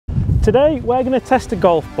Today we're going to test a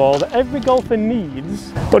golf ball that every golfer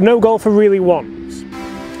needs, but no golfer really wants.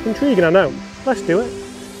 Intriguing, I know. Let's do it.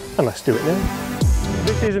 And let's do it now.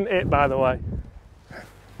 This isn't it, by the way.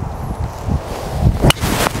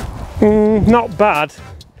 Not bad.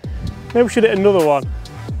 Maybe we should hit another one.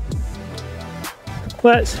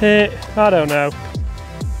 Let's hit, I don't know.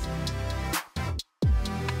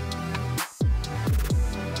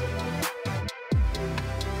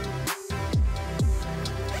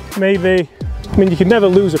 Maybe, I mean, you could never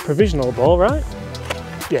lose a provisional ball, right?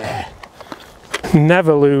 Yeah.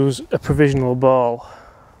 Never lose a provisional ball.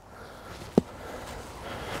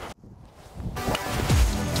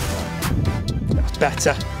 That's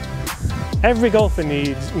better. Every golfer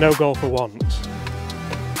needs, no golfer wants.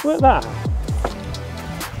 Look at that.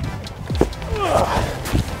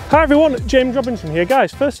 Hi everyone, James Robinson here.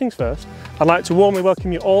 Guys, first things first, I'd like to warmly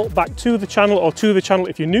welcome you all back to the channel, or to the channel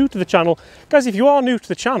if you're new to the channel. Guys, if you are new to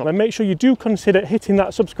the channel, then make sure you do consider hitting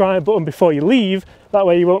that subscribe button before you leave. That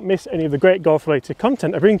way you won't miss any of the great golf related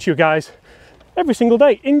content I bring to you guys every single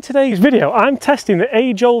day. In today's video, I'm testing the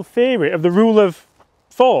age-old theory of the rule of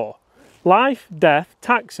 4. Life, death,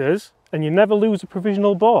 taxes, and you never lose a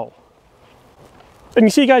provisional ball. And you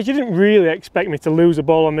see guys, you didn't really expect me to lose a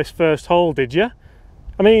ball on this first hole, did you?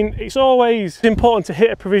 I mean, it's always important to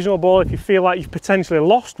hit a provisional ball if you feel like you've potentially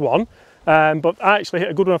lost one, but I actually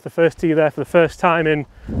hit a good one off the first tee there for the first time in,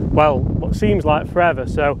 well, what seems like forever.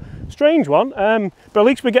 So, strange one, but at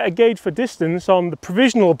least we get a gauge for distance on the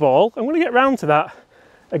provisional ball. I'm going to get round to that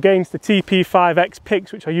against the TP5X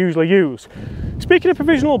picks, which I usually use. Speaking of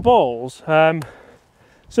provisional balls,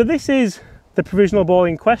 so this is the provisional ball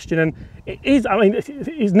in question, and it is, I mean,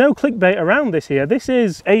 there's no clickbait around this here. This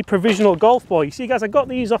is a provisional golf ball. You see guys, I got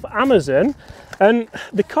these off Amazon, and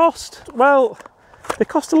they cost, well, they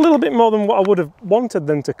cost a little bit more than what I would have wanted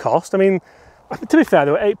them to cost. I mean, to be fair,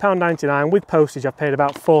 they were £8.99. With postage, I've paid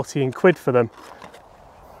about 14 quid for them.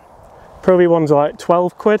 Pro V ones are like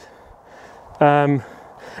 12 quid.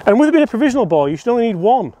 And with it being a provisional ball, you should only need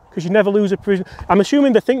one, because you never lose a provisional. I'm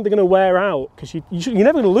assuming they think they're going to wear out, because you're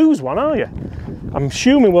never going to lose one, are you? I'm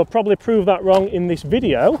assuming we'll probably prove that wrong in this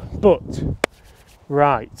video, but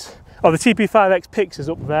right. Oh, the TP5X Pix is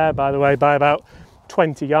up there, by the way, by about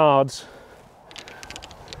 20 yards.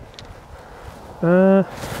 We'll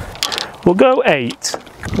go 8.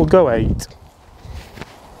 We'll go 8.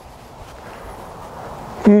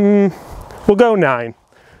 We'll go 9.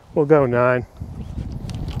 We'll go 9.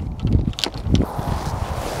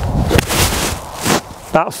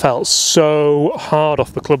 That felt so hard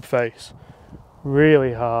off the club face.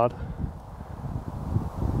 Really hard.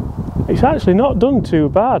 It's actually not done too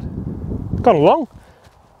bad. It's gone along.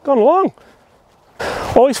 Gone along.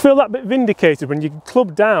 Always feel that bit vindicated when you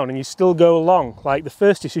club down and you still go along. Like the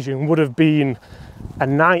first decision would have been a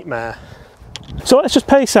nightmare. So let's just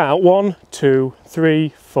pace out. 1, 2, 3,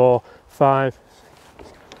 4, 5.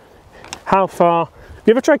 How far? Have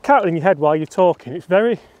you ever tried counting in your head while you're talking? It's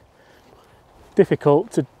very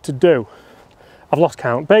difficult to do. I've lost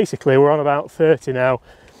count. Basically, we're on about 30 now,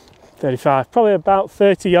 35, probably about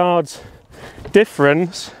 30 yards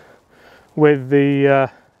difference with the,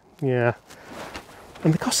 yeah.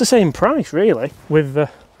 And they cost the same price, really, with the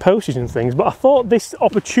postage and things. But I thought this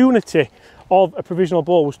opportunity of a provisional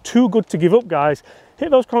ball was too good to give up, guys.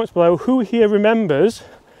 Hit those comments below. Who here remembers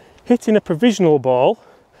hitting a provisional ball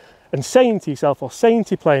and saying to yourself, or saying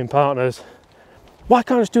to your playing partners, why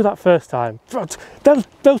can't I just do that first time?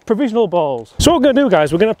 Those provisional balls. So what we're going to do,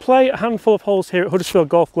 guys, we're going to play a handful of holes here at Huddersfield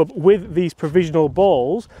Golf Club with these provisional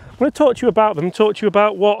balls. I'm going to talk to you about them, talk to you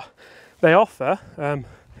about what they offer.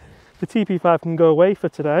 The TP5 can go away for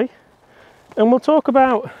today. And we'll talk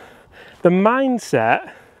about the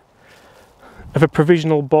mindset of a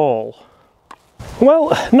provisional ball.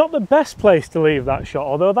 Well, not the best place to leave that shot,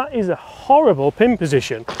 although that is a horrible pin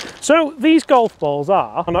position. So these golf balls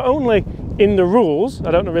are not only in the rules,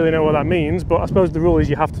 I don't really know what that means, but I suppose the rule is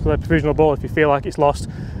you have to play a provisional ball if you feel like it's lost,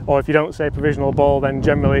 or if you don't say provisional ball, then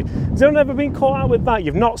generally, has anyone ever been caught out with that?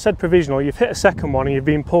 You've not said provisional, you've hit a second one and you've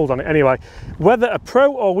been pulled on it. Anyway, whether a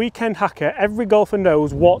pro or weekend hacker, every golfer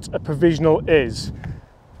knows what a provisional is.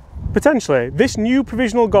 Potentially, this new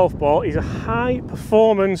provisional golf ball is a high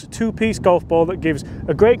performance two-piece golf ball that gives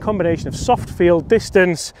a great combination of soft field,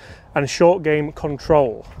 distance and short game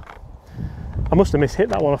control. I must have mishit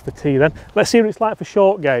that one off the tee then. Let's see what it's like for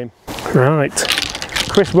short game. Right,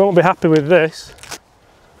 Chris won't be happy with this.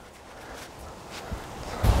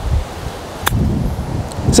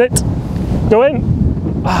 Sit, go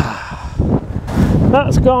in. Ah,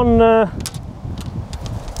 that's gone a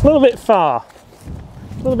little bit far.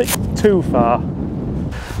 A little bit too far.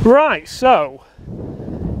 Right, so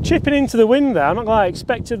chipping into the wind there. I'm not gonna lie, I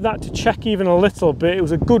expected that to check even a little bit. It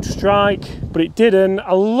was a good strike, but it didn't.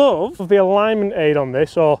 I love the alignment aid on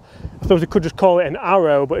this, or I suppose we could just call it an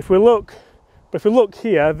arrow, but if we look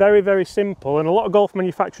here, very, very simple, and a lot of golf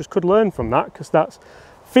manufacturers could learn from that, because that's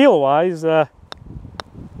feel-wise,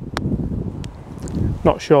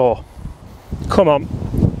 not sure. Come on.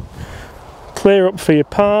 Clear up for your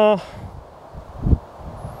par.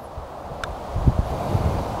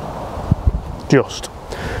 Just.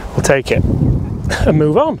 We'll take it and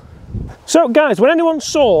move on. So guys, when anyone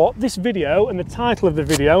saw this video and the title of the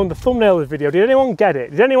video and the thumbnail of the video, did anyone get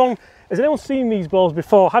it? Has anyone seen these balls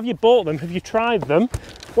before? Have you bought them? Have you tried them?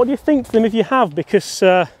 What do you think of them if you have? Because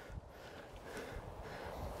the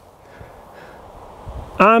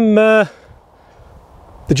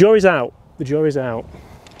jury's out. The jury's out.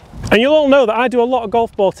 And you'll all know that I do a lot of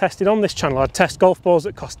golf ball testing on this channel. I test golf balls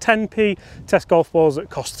that cost 10p, test golf balls that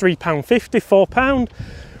cost £3.50, £4.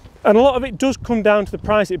 And a lot of it does come down to the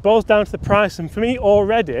price. It boils down to the price. And for me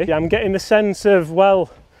already, I'm getting the sense of,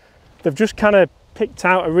 well, they've just kind of picked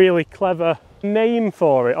out a really clever name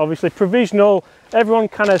for it. Obviously provisional, everyone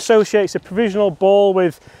kind of associates a provisional ball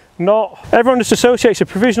with everyone just associates a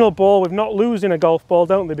provisional ball with not losing a golf ball,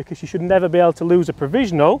 don't they? Because you should never be able to lose a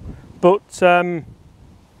provisional. But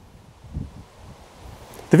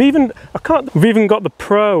we've even got the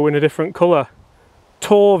Pro in a different colour.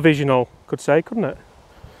 Tour Visional, could say, couldn't it?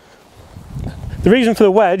 The reason for the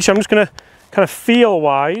wedge, I'm just going to kind of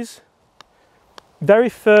feel-wise, very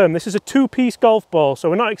firm. This is a two-piece golf ball, so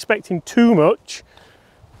we're not expecting too much.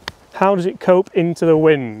 How does it cope into the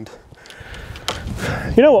wind?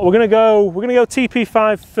 You know what, we're going to go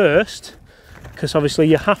TP5 first, because obviously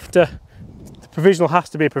you have to, the provisional has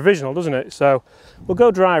to be a provisional, doesn't it? So we'll go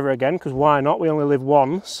driver again, because why not? We only live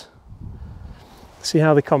once. See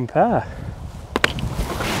how they compare.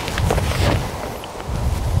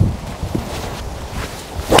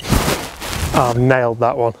 Oh, I've nailed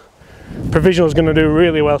that one. Provisional's going to do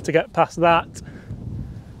really well to get past that.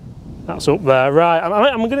 That's up there. Right,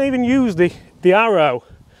 I'm going to even use the arrow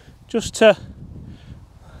just to,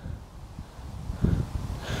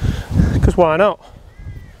 because why not?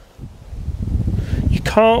 You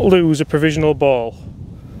can't lose a provisional ball.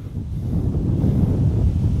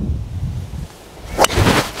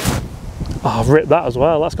 Oh, I've ripped that as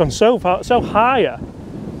well. That's gone so far, so higher.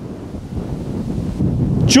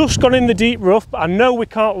 Just gone in the deep rough, but I know we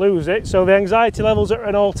can't lose it, so the anxiety levels are at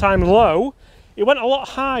an all-time low. It went a lot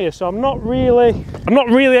higher, so I'm not really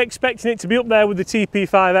expecting it to be up there with the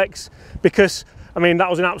TP5X, because I mean that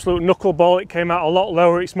was an absolute knuckleball. It came out a lot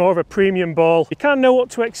lower. It's more of a premium ball. You kind of know what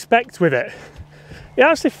to expect with it. It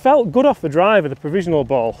actually felt good off the driver, the provisional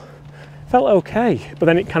ball. Felt okay, but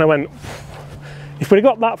then it kind of went. If we'd have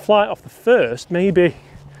got that flight off the first, maybe.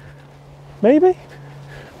 I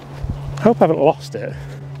hope I haven't lost it.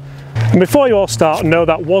 And before you all start, no,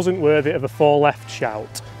 that wasn't worthy of a 4 left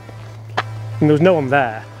shout. And there was no one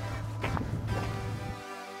there.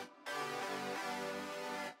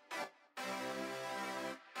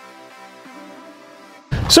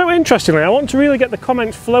 So interestingly, I want to really get the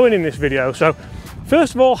comments flowing in this video. So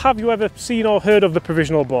first of all, have you ever seen or heard of the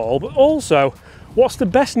provisional ball? But also, what's the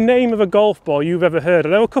best name of a golf ball you've ever heard? I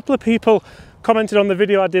know a couple of people commented on the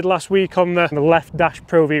video I did last week on the Left Dash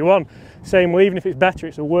Pro V1, saying, well, even if it's better,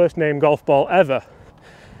 it's the worst named golf ball ever.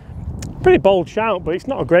 Pretty bold shout, but it's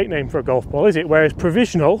not a great name for a golf ball, is it? Whereas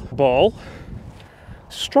provisional ball,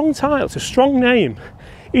 strong title, it's a strong name.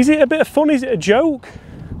 Is it a bit of fun? Is it a joke?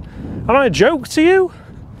 Am I a joke to you?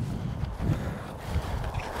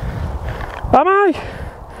 Am I?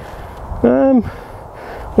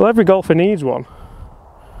 Well, every golfer needs one.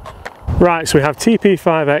 Right, so we have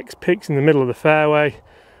TP5X picks in the middle of the fairway.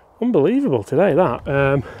 Unbelievable today,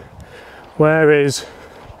 that. Where is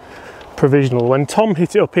provisional? When Tom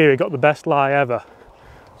hit it up here, he got the best lie ever.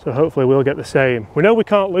 So hopefully we'll get the same. We know we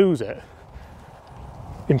can't lose it.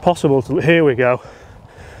 Impossible to, here we go.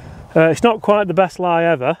 It's not quite the best lie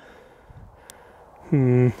ever.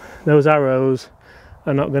 Those arrows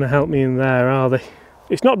are not going to help me in there, are they?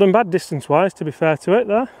 It's not done bad distance-wise, to be fair to it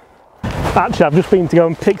there. Actually, I've just been to go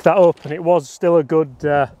and pick that up, and it was still a good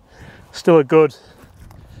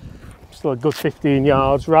 15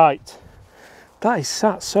 yards. Right, that is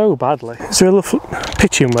sat so badly. Is there a little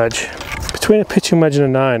pitching wedge? Between a pitching wedge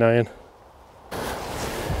and a 9-iron.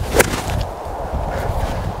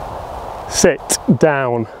 Sit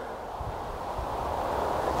down.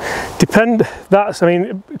 I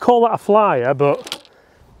mean, call that a flyer, but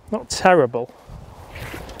not terrible.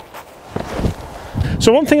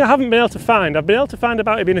 So one thing I haven't been able to find, I've been able to find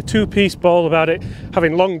about it being a two-piece ball, about it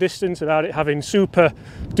having long distance, about it having super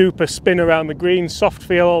duper spin around the green, soft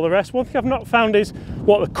feel, all the rest. One thing I've not found is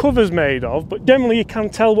what the cover's made of, but generally you can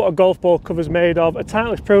tell what a golf ball cover's made of. A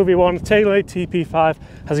Titleist Pro V1, a TaylorMade TP5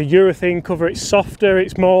 has a urethane cover. It's softer,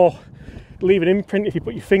 it's more, leave an imprint if you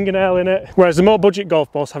put your fingernail in it. Whereas the more budget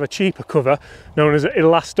golf balls have a cheaper cover known as an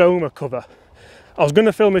elastoma cover. I was going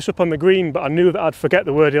to film this up on the green, but I knew that I'd forget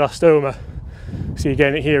the word elastoma, so you're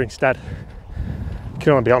getting it here instead.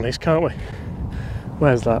 Can only be honest, can't we?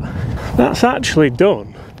 Where's that? That's actually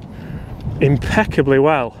done impeccably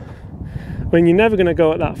well. I mean, you're never going to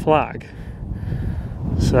go at that flag.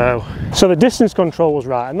 So the distance control was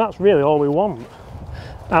right, and that's really all we want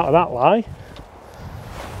out of that lie.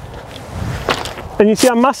 And you see,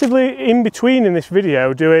 I'm massively in between in this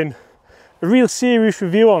video doing a real serious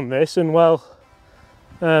review on this, and well,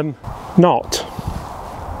 not.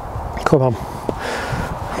 Come on,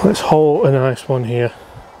 let's hole a nice one here.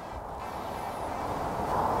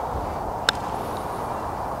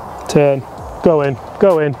 Turn, go in,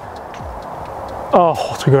 go in. Oh,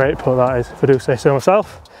 what a great putt that is, if I do say so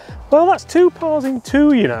myself. Well, that's 2 pars in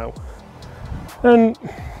 2, you know. And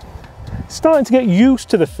starting to get used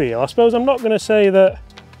to the feel. I suppose I'm not going to say that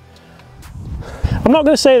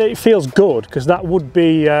it feels good, because that would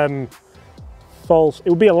be false. It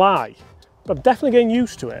would be a lie. But I'm definitely getting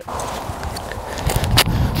used to it.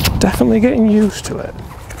 Definitely getting used to it.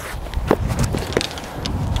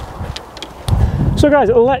 So guys,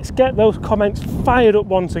 let's get those comments fired up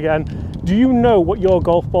once again. Do you know what your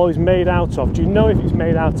golf ball is made out of? Do you know if it's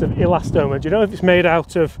made out of elastoma? Do you know if it's made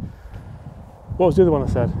out of, what was the other one I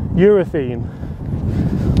said? Urethane.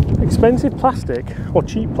 Expensive plastic or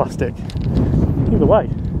cheap plastic? Either way.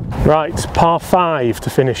 Right, par 5 to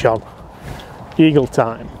finish on. Eagle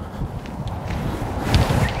time.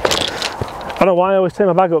 I don't know why I always take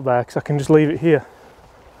my bag up there, because I can just leave it here.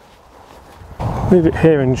 Leave it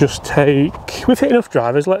here and just take, we've hit enough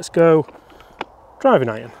drivers, let's go driving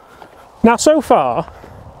iron. Now so far,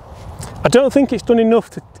 I don't think it's done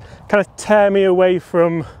enough to kind of tear me away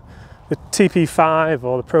from the TP5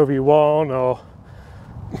 or the Pro V1, or,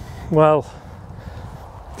 well,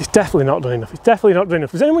 it's definitely not done enough. It's definitely not done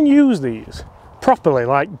enough. Does anyone use these properly,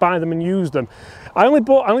 like buy them and use them? I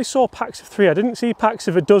only saw packs of 3, I didn't see packs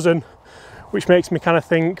of a dozen, which makes me kind of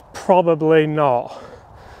think probably not.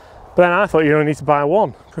 But then I thought you only need to buy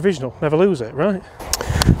 1, provisional, never lose it, right?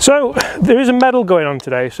 So there is a medal going on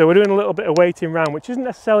today, so we're doing a little bit of waiting round, which isn't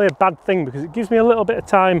necessarily a bad thing, because it gives me a little bit of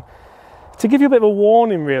time to give you a bit of a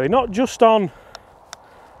warning, really, not just on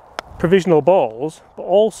provisional balls, but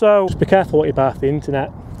also just be careful what you buy off the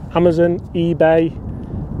internet. Amazon, eBay,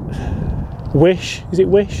 Wish, is it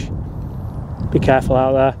Wish? Be careful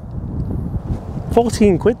out there.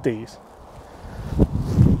 14 quid these.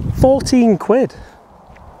 14 quid.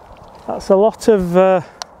 That's a lot of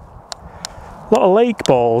lake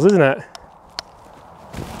balls, isn't it?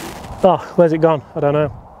 Oh, where's it gone? I don't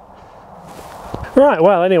know. Right,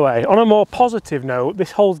 well, anyway, on a more positive note,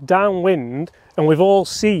 this hole's downwind, and we've all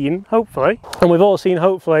seen, hopefully,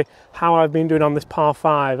 how I've been doing on this par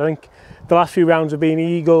 5. I think the last few rounds have been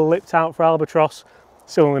eagle, lipped out for albatross,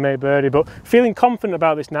 still only made birdie, but feeling confident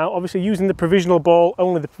about this now. Obviously using the provisional ball,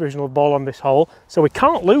 only the provisional ball on this hole, so we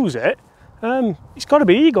can't lose it. It's got to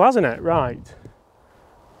be eagle, hasn't it? Right.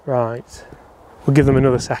 We'll give them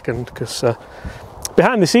another second, because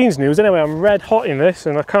behind the scenes news, anyway, I'm red hot in this,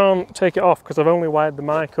 and I can't take it off because I've only wired the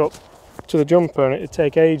mic up to the jumper, and it'd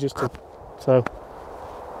take ages to, so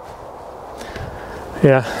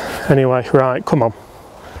yeah. Anyway, right, come on,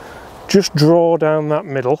 just draw down that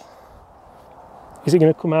middle. Is it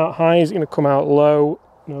going to come out high? Is it going to come out low?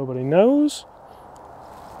 Nobody knows.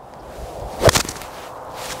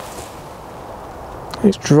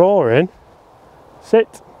 It's drawing.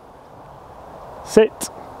 Sit, sit,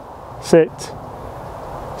 sit,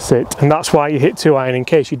 sit. And that's why you hit 2 iron, in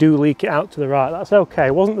case you do leak it out to the right. That's okay,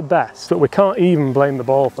 it wasn't the best, but we can't even blame the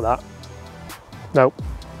ball for that. Nope,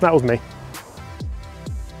 that was me.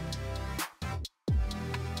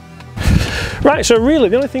 Right, so really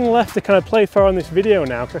the only thing left to kind of play for on this video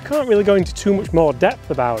now, because I can't really go into too much more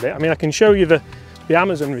depth about it. I mean, I can show you the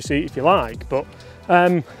Amazon receipt if you like, but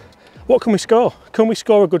what can we score? Can we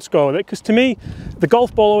score a good score with it? Because to me, the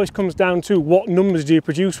golf ball always comes down to what numbers do you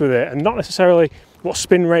produce with it, and not necessarily what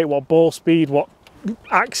spin rate, what ball speed, what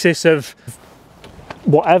axis of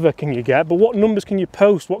whatever can you get, but what numbers can you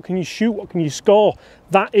post, what can you shoot, what can you score?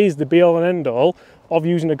 That is the be all and end all of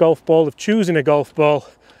using a golf ball, of choosing a golf ball.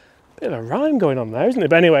 Bit of a rhyme going on there, isn't it?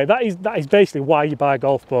 But anyway, that is basically why you buy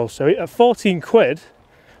golf balls. So at 14 quid,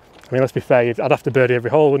 I mean, let's be fair, I'd have to birdie every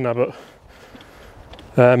hole, wouldn't I? But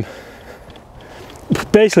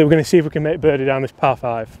Basically, we're going to see if we can make birdie down this par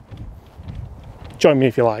 5. Join me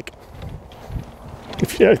if you like.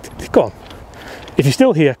 Go on. If you're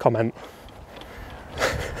still here, comment.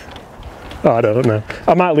 Oh, I don't know.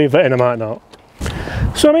 I might leave that in, I might not.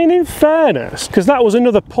 So, I mean, in fairness, because that was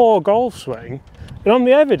another poor golf swing, and on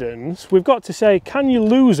the evidence, we've got to say, can you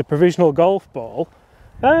lose a provisional golf ball?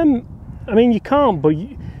 I mean, you can't, but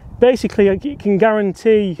basically, it can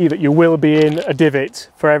guarantee that you will be in a divot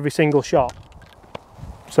for every single shot.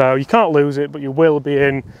 So, you can't lose it, but you will be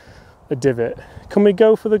in a divot. Can we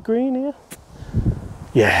go for the green here?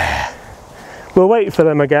 Yeah. We'll wait for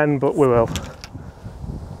them again, but we will.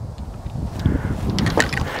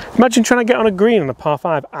 Imagine trying to get on a green on a par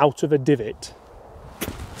 5 out of a divot.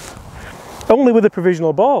 Only with a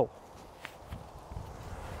provisional ball.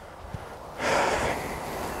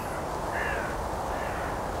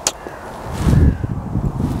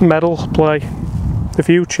 Medal play, the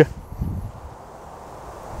future.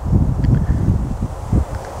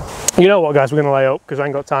 You know what, guys, we're going to lay up because I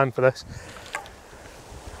ain't got time for this.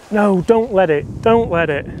 No, don't let it. Don't let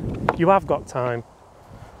it. You have got time.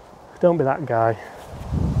 Don't be that guy.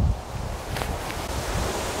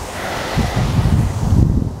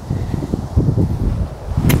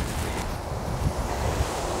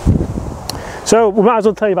 So we might as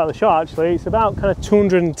well tell you about the shot actually. It's about kind of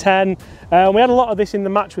 210. We had a lot of this in the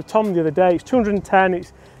match with Tom the other day. It's 210,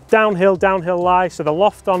 it's downhill lie. So the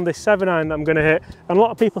loft on this 7-iron that I'm going to hit. And a lot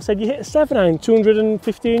of people said, you hit a 7-iron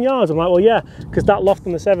 215 yards. I'm like, well, yeah, because that loft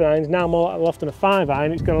on the 7-iron is now more like a loft on a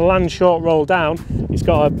 5-iron. It's going to land short, roll down. It's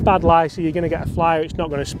got a bad lie, so you're going to get a flyer. It's not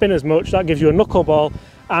going to spin as much. That gives you a knuckleball,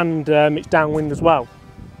 and it's downwind as well.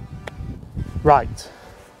 Right.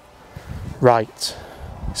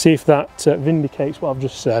 See if that vindicates what I've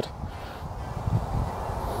just said.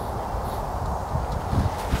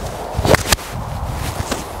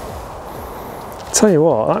 Tell you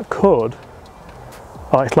what, that could.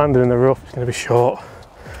 Oh, it's landed in the rough. It's going to be short.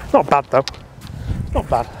 Not bad though. Not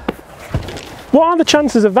bad. What are the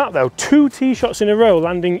chances of that though? 2 tee shots in a row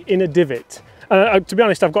landing in a divot. To be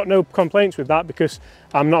honest, I've got no complaints with that because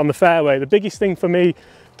I'm not on the fairway. The biggest thing for me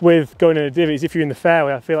with going in a divot is if you're in the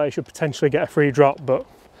fairway, I feel like you should potentially get a free drop, but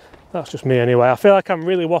that's just me anyway. I feel like I'm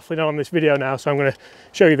really waffling on this video now, so I'm going to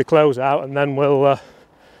show you the closeout and then we'll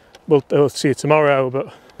see you tomorrow.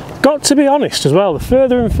 But got to be honest as well, the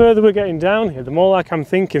further and further we're getting down here, the more like I'm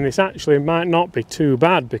thinking this actually might not be too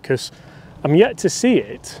bad because I'm yet to see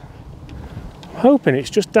it. I'm hoping it's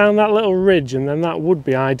just down that little ridge and then that would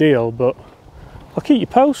be ideal, but I'll keep you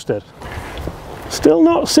posted. Still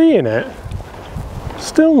not seeing it.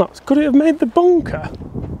 Still not. Could it have made the bunker?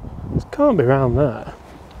 It can't be round there.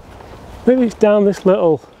 Maybe it's down this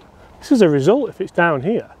little. This is a result if it's down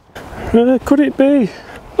here. Could it be?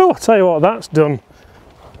 Oh, I'll tell you what, that's done.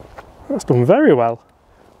 That's done very well.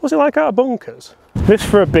 What's it like out of bunkers? This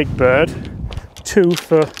for a big bird, 2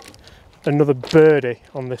 for another birdie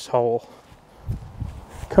on this hole.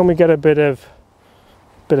 Can we get a bit of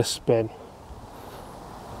spin?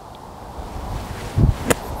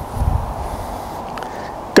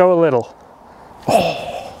 Go a little.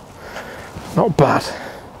 Oh, not bad.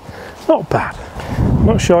 Not bad. I'm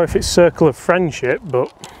not sure if it's circle of friendship,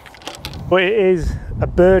 but it is a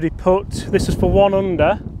birdie putt. This is for 1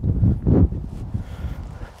 under.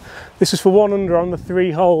 This is for 1 under on the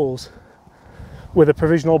 3 holes with a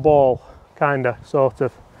provisional ball, kinda, sort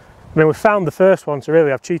of. I mean, we found the first one, so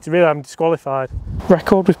really I've cheated, really I'm disqualified.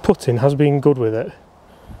 Record with putting has been good with it.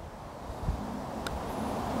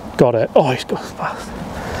 Got it. Oh, he's got fast.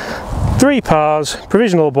 3 pars,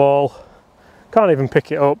 provisional ball. Can't even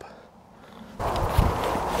pick it up.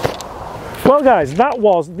 Well guys, that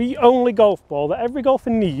was the only golf ball that every golfer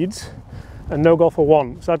needs and no golfer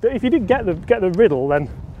wants. So if you did get the riddle, then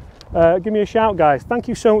give me a shout, guys. Thank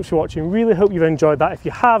you so much for watching. Really hope you've enjoyed that. If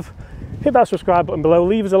you have, hit that subscribe button below,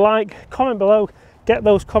 leave us a like, comment below, get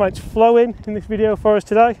those comments flowing in this video for us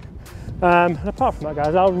today. And apart from that,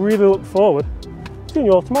 guys, I'll really look forward to seeing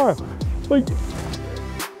you all tomorrow. Bye.